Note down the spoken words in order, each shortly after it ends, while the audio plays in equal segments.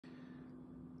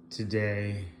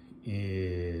Today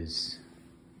is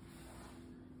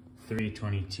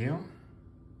 3:22,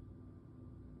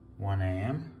 1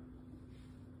 a.m.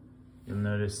 You'll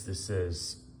notice this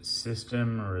says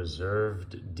System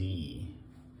Reserved D.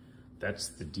 That's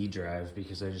the D drive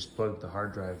because I just plugged the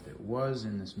hard drive that was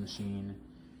in this machine.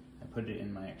 I put it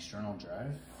in my external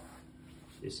drive.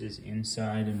 This is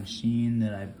inside a machine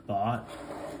that I bought.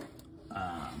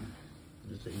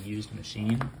 It's a used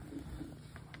machine.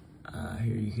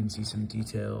 Here you can see some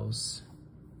details.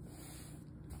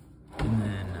 And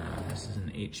then this is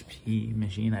an HP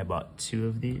machine. I bought two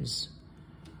of these.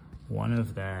 One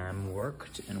of them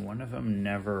worked and one of them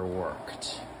never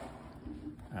worked.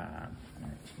 You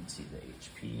can see the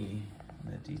HP,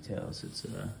 the details. It's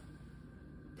a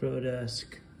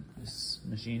ProDesk, this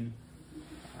machine.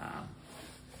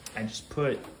 I just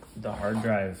put the hard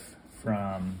drive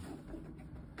from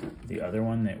the other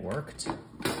one that worked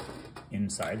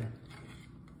inside.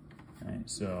 All right,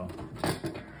 so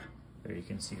there you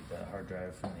can see the hard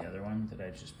drive from the other one that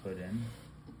I just put in.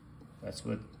 That's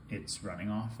what it's running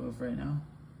off of right now.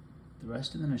 The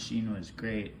rest of the machine was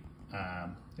great. The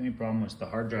only problem was the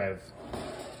hard drive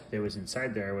that was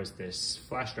inside there was this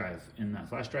flash drive, and that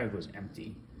flash drive was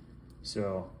empty.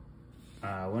 So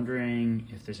wondering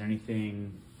if there's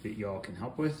anything that y'all can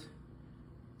help with.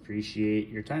 Appreciate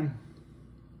your time.